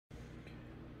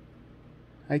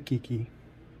Hi, Kiki.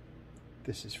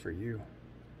 This is for you.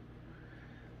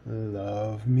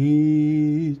 Love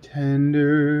me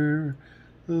tender,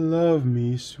 love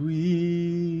me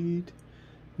sweet,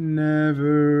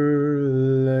 never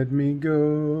let me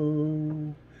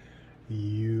go.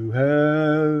 You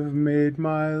have made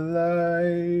my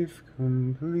life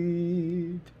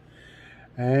complete,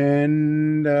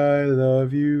 and I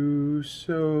love you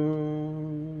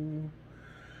so.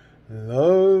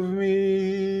 Love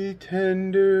me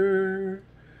tender,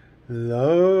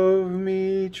 love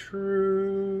me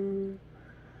true,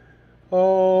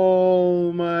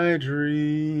 all my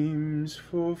dreams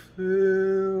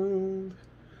fulfilled.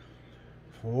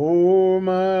 For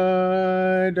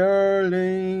my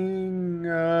darling,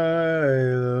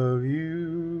 I love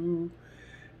you,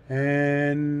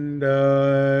 and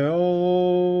I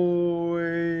always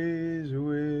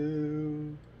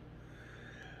will.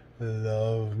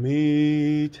 Love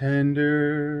me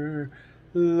tender,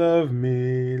 love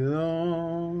me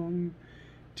long,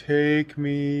 take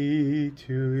me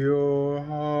to your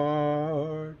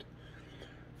heart,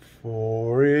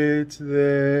 for it's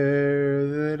there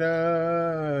that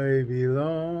I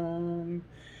belong,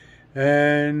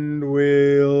 and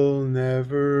will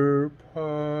never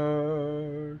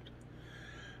part.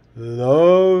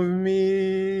 Love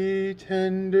me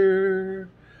tender,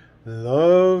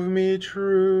 love me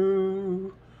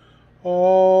true,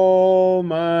 all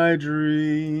my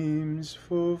dreams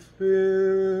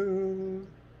fulfilled.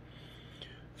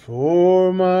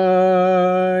 For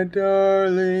my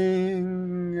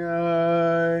darling,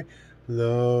 I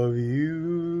love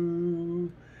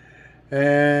you,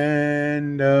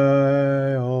 and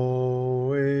I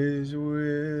always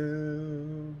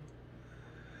will.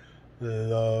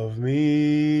 Love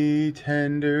me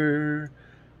tender,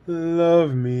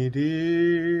 love me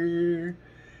dear,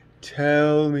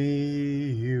 tell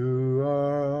me you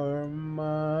are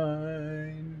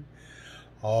mine.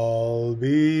 I'll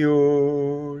be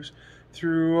yours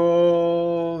through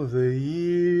all the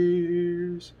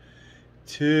years,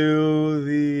 till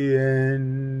the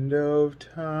end of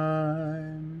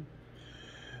time.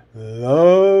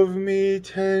 Love me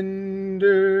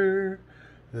tender,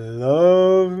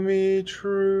 love me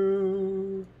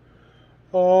true,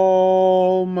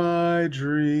 all my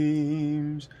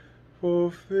dreams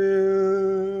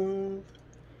fulfilled.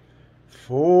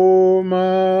 For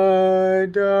my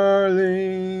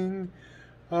darling,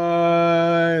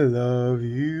 I love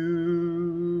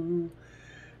you,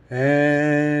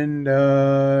 and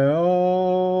I